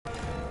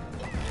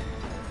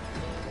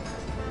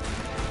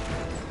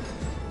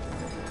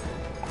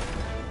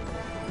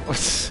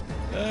What's...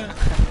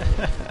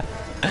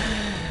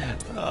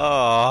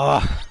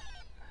 Oh,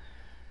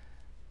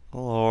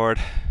 Lord.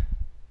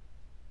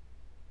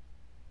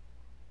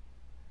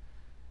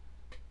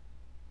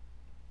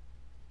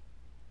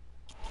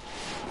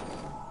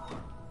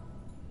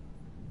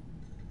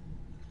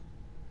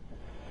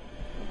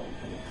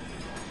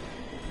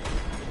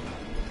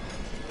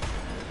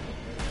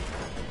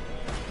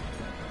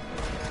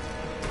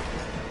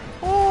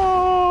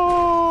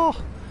 Oh,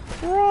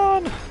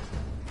 run!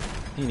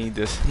 He needs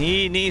this.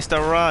 He needs to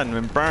run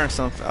and burn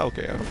something.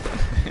 Okay, I'm done.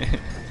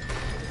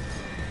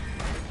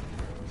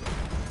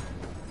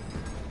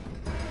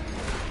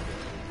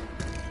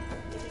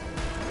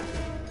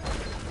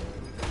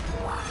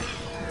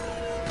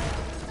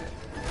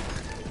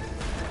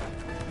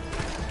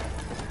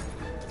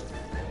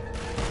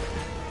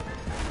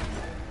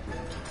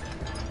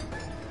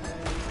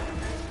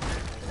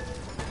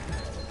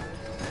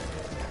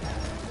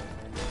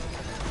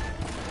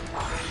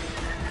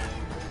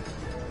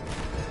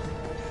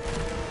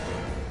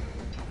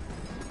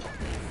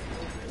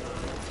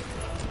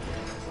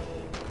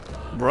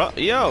 Bro,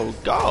 yo,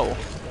 go!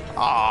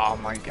 Oh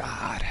my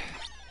god.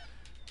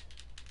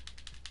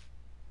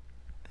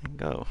 Didn't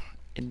go.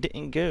 It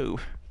didn't go.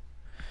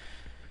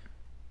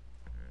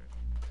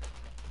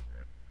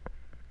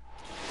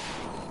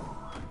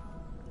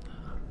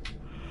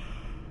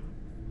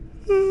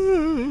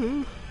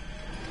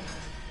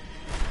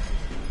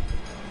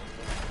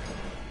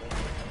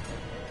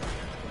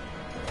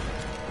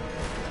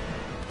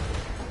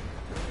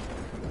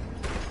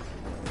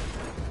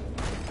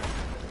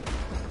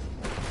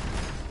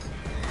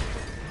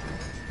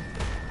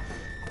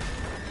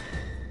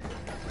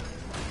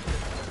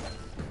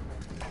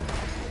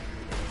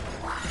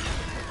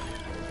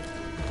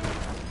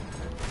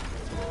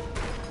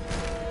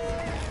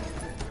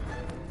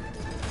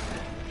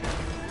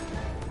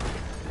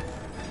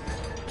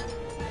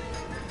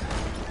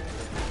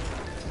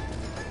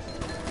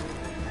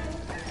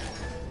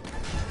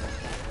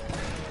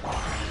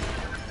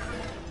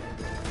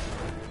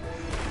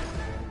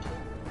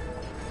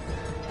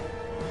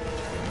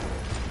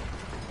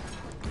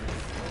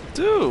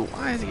 Dude,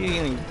 why is he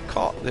getting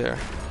caught there?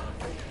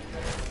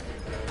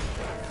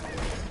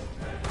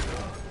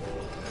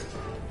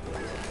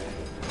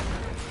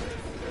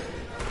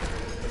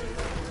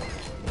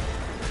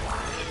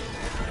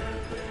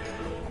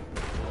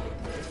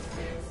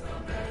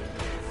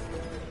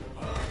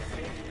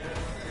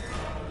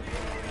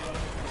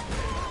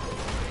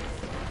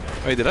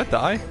 Wait, did I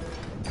die?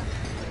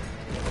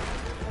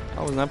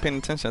 I was not paying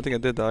attention. I think I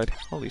did die.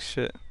 Holy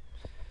shit.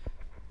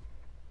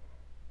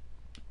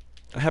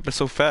 It happened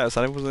so fast,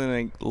 I wasn't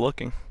like,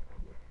 looking.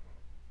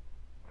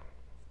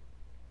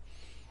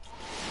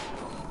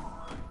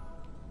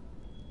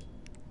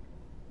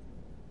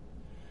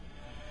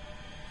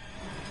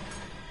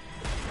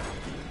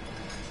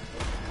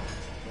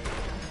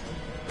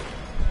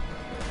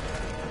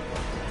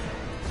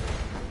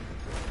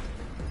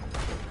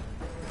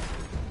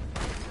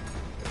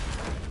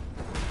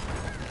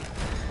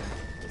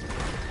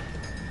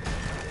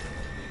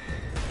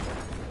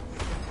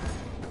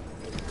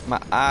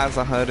 My eyes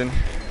are hurting.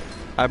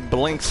 I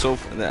blinked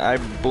I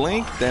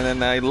blinked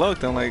and then I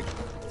looked. I'm like,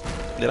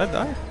 did I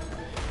die?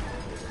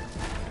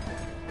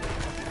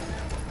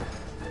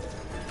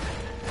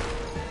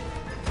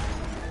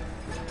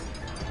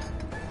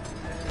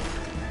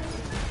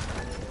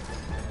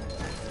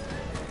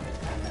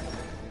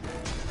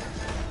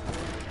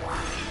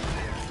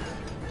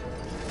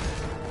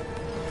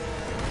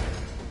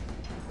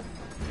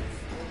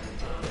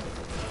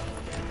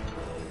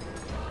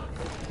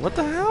 What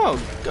the hell?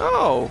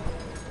 Go!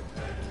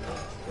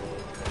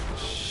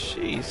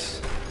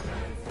 Jeez.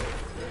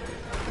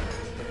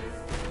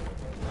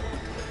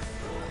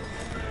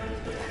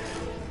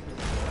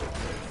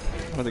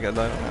 I think I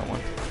died on that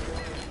one.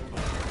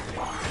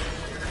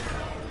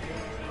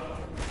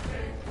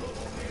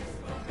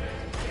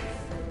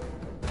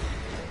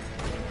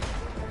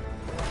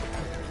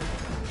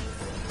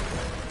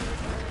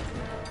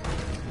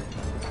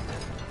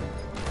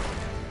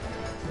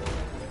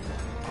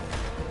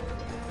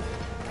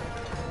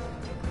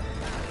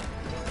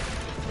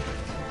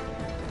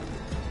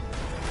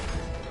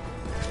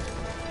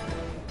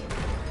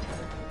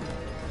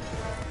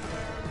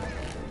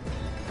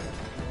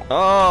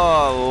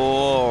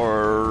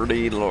 Oh,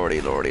 lordy, lordy,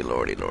 lordy,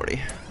 lordy,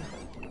 lordy.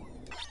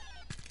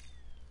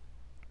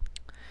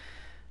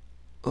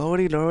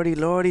 Lordy, lordy,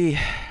 lordy.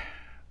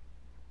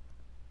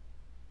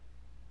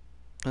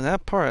 And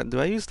that part,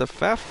 do I use the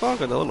fat fuck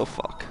or the little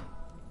fuck?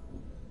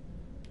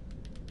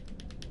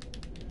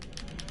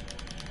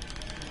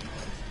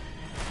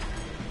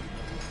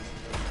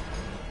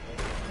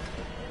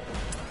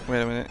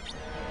 Wait a minute.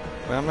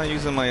 Wait, I'm not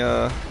using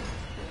my,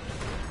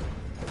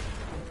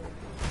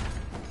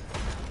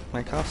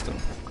 my costume.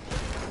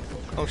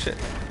 Oh shit.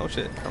 Oh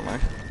shit. Never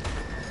mind.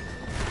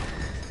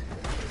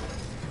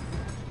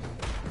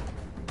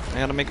 I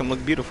gotta make him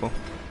look beautiful.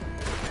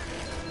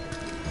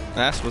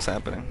 That's what's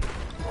happening.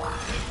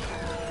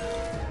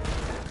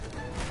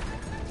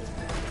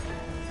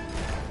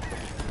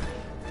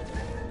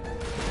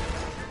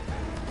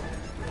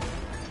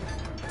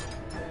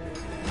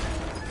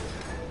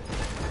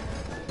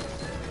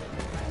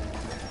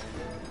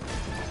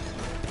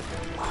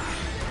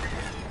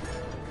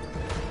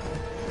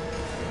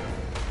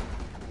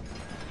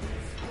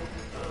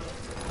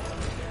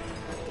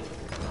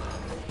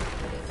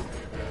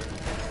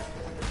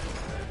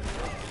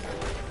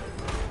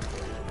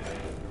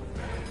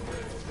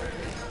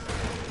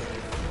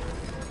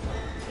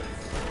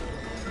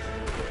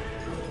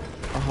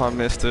 I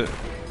missed it.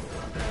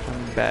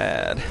 I'm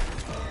bad.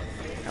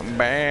 I'm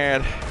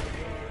bad.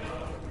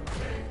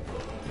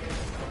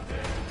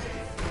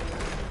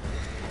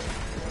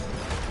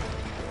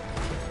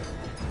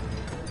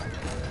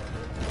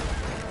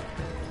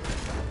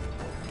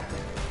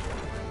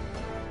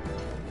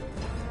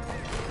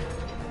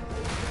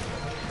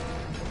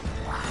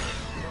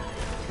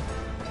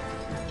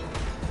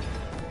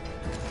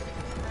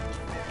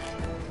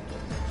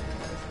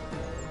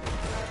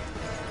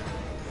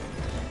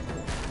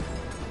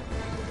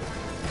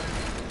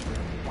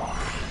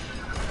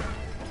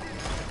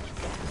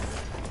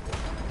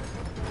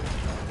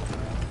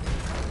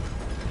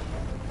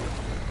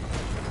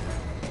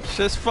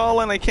 Just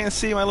falling, I can't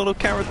see my little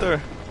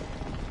character.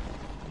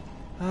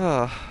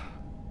 Ah,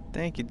 oh,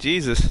 thank you,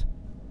 Jesus. Is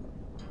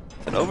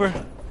it over?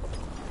 Of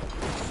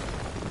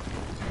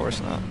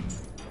course not.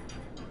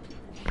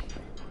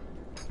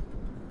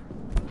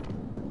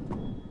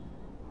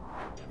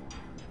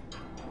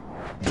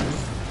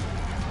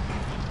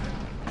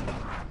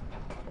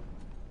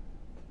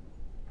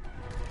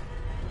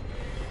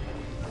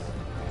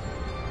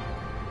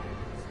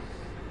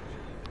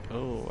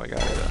 Oh, I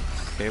got it.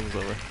 Game's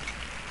over.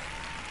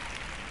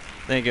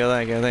 Thank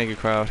you,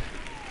 crowd.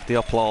 The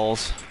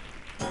applause.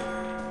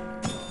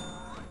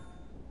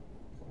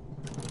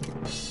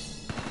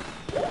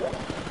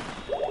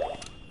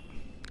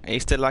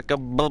 Aced it like a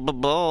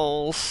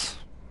balls.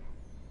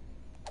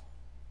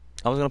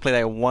 I was gonna play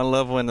that one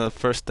level in the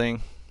first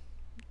thing,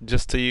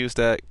 just to use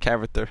that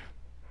character.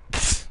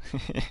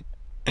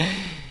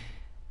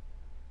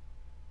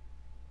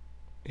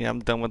 Yeah,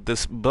 I'm done with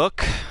this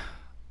book.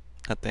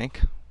 I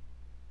think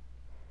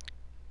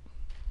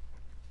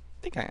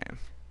I am.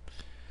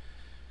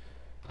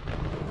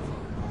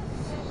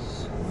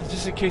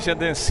 Just in case I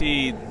didn't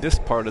see this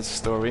part of the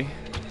story,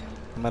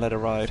 I might let it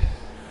ride.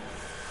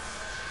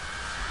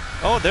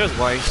 Oh, there's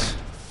Weiss.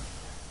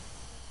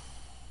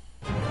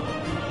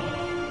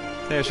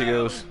 There she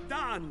goes. Well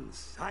done,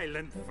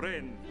 silent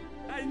friend.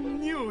 I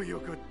knew you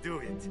could do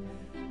it.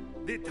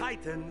 The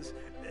Titans,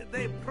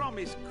 they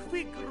promise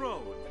quick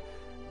road,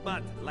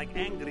 but like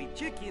angry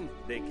chicken,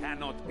 they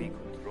cannot be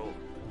controlled.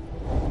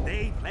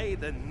 They play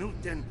the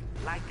Newton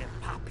like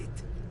a puppet.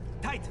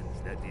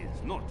 Titans, that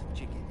is, not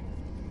chicken.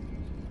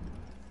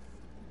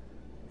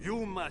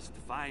 You must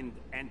find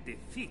and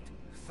defeat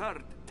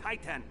third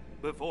Titan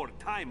before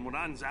time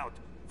runs out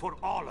for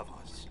all of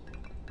us.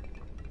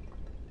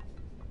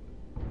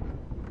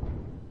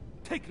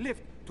 Take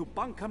lift to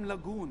Buncombe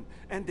Lagoon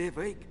and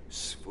evade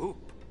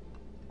Swoop.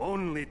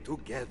 Only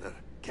together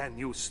can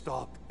you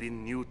stop the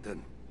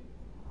Newton.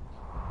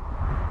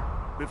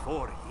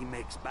 Before he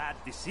makes bad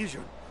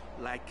decision,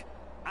 like,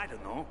 I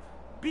don't know,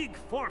 big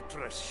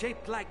fortress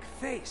shaped like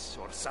face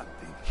or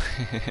something.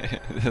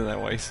 Isn't that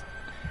Weiss?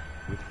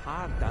 With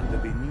heart under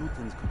the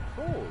Newton's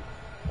control,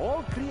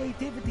 all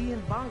creativity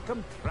in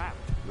Buncombe trapped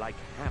like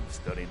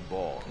hamster in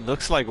ball.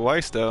 Looks like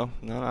Weiss though.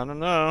 No, I don't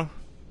know.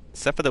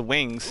 Except for the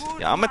wings.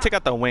 Yeah, I'm gonna take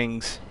out the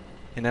wings,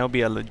 and that'll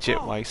be a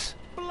legit Weiss.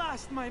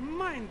 Blast my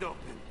mind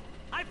open!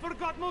 I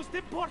forgot most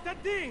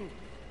important thing.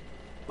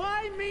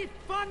 Buy me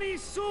funny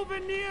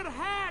souvenir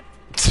hat.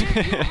 If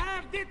you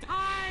have the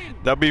time.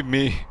 That'll be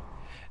me.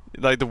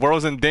 Like the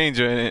world's in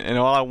danger, and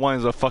all I want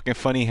is a fucking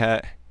funny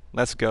hat.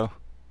 Let's go.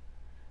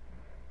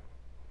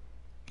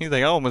 He's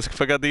like, I almost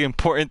forgot the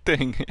important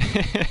thing.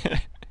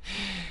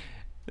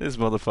 This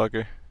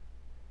motherfucker.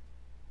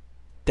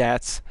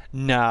 That's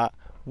not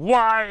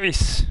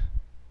Weiss.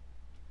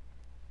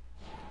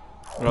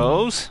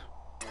 Rose?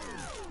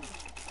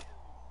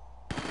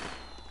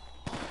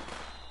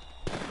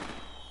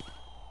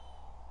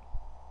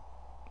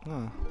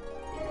 Huh.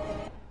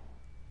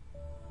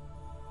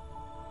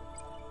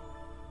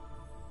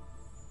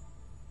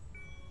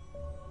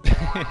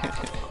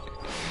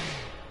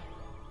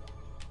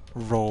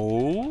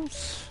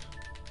 Rose?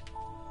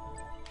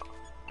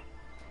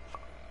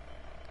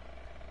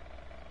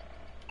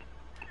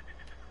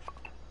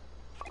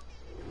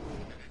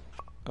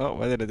 Oh,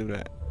 why did I do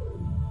that?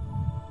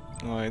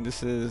 Alright,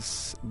 this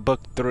is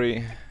book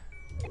 3.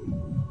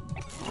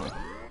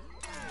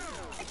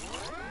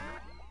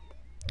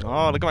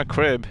 Oh, look at my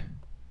crib.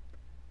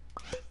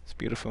 It's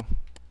beautiful.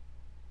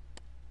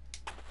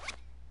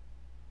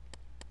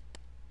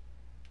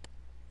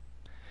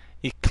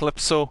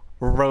 Eclipso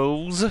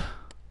Rose.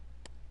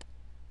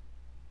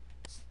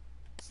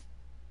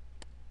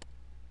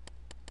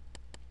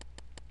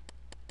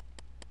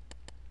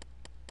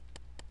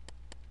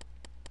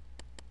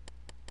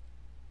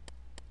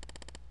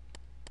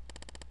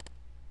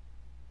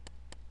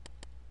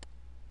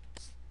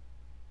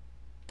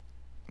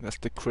 That's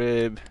the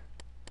crib.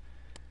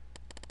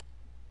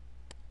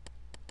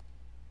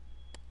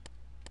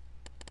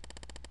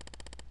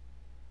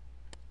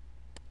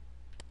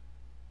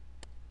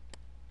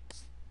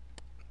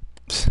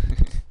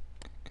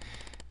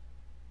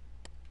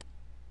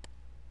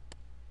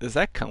 Does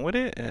that come with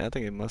it? Yeah, I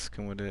think it must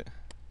come with it.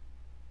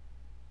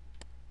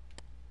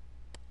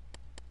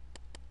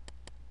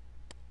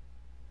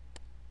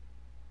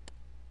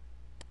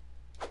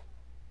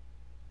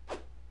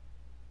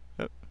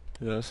 Oh.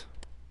 Yes.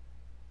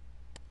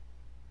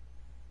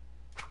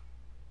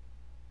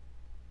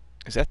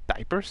 Is that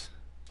diapers?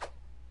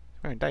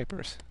 Wearing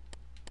diapers.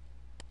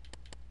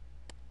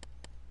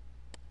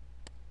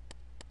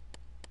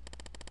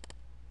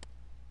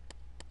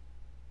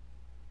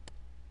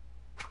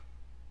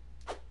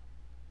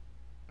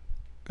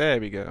 There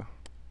we go.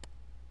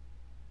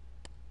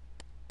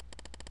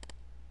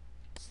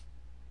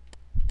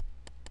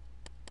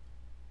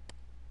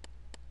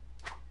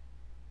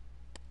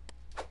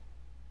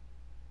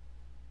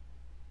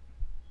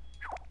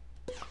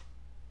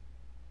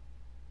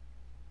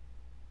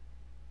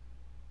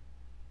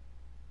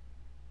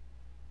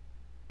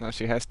 Now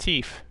she has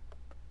teeth.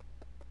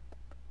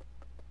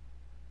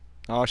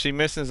 All she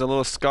missing is a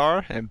little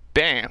scar, and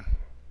bam!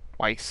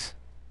 Twice.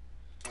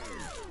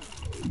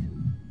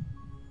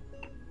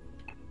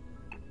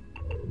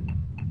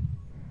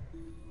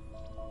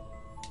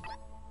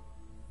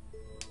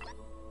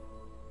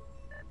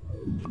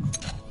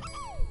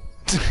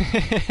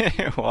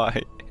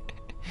 Why?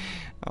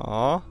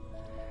 Aw.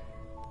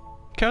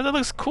 Carol, that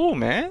looks cool,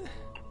 man.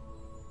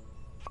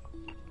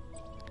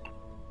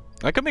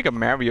 I could make a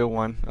Mario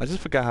one. I just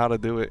forgot how to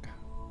do it.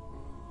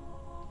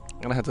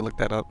 I'm gonna have to look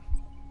that up.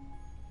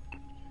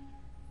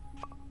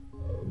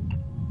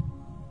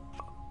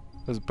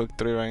 This is book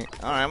 3, right?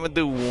 Alright, I'm gonna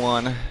do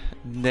 1.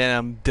 Then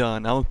I'm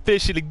done. I'm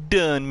officially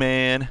done,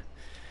 man.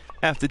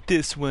 After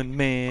this one,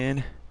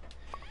 man.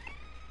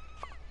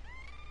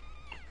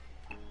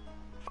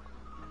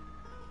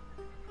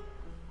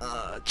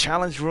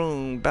 Challenge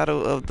room,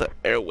 battle of the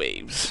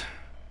airwaves.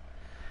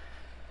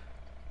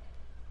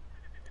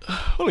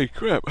 Holy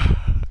crap!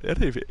 I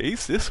didn't even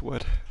ace this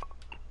one.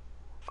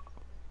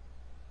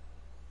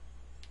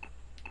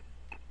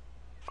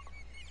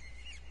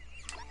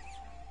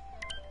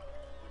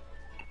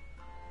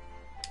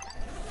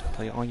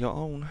 Play on your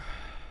own.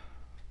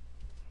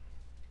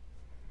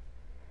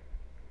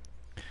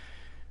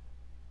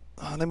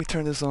 Let me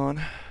turn this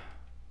on.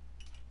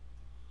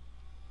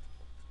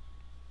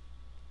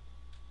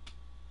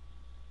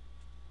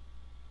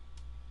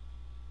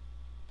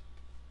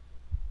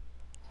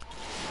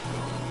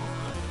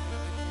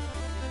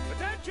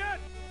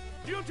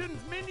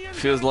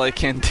 Feels like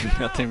can't do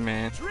nothing,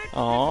 man.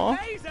 Aww.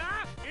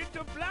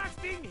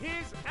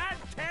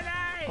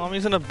 Oh, I'm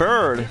using a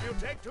bird. If you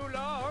take too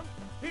long,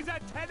 his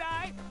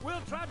antennae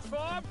will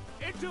transform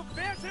into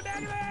fearsome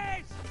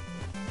enemies.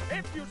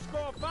 If you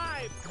score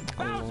 5,000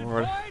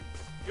 points,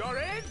 you're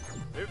in.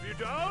 If you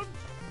don't,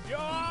 you're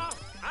out.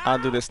 I'll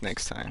do this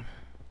next time.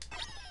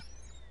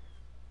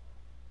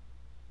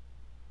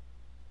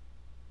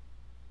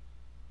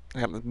 I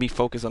have to be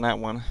focused on that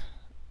one.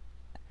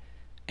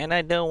 And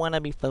I don't want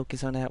to be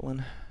focused on that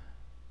one.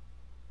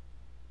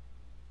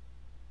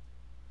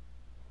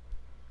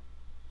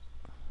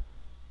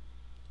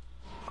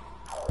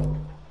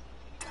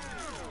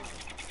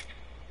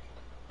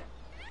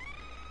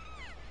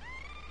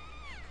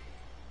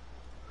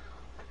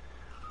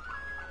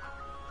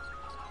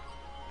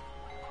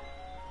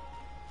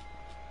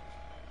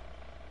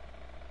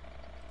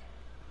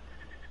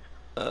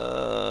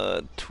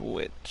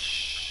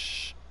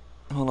 Twitch.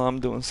 Hold on, I'm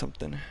doing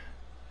something.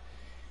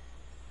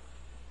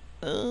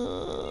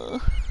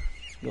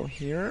 Go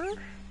here.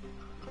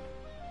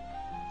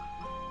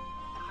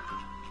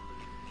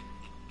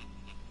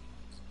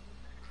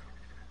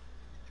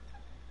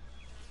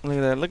 Look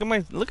at that. Look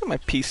at my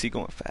PC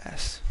going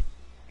fast.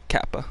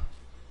 Kappa.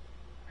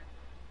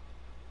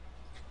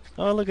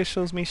 Oh, look, it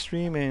shows me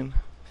streaming.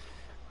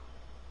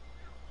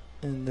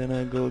 And then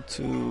I go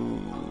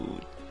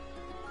to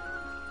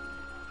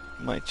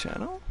my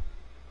channel.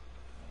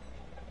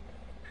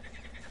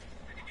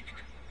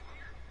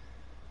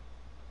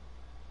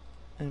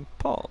 And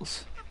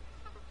pause.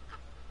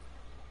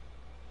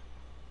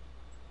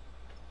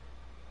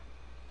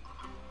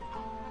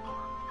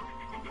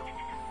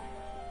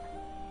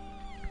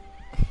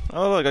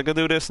 Oh look, I can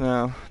do this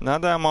now. Now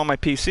that I'm on my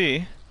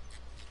PC.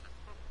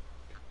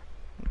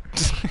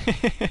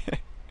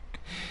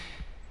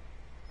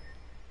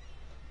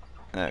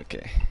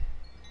 Okay.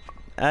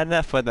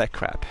 Enough of that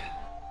crap.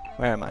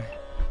 Where am I?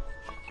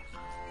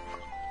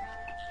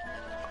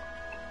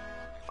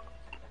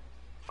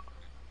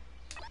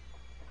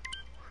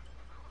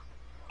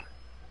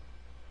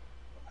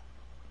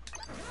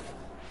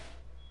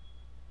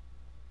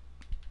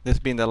 This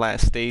being the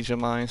last stage of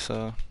mine,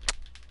 so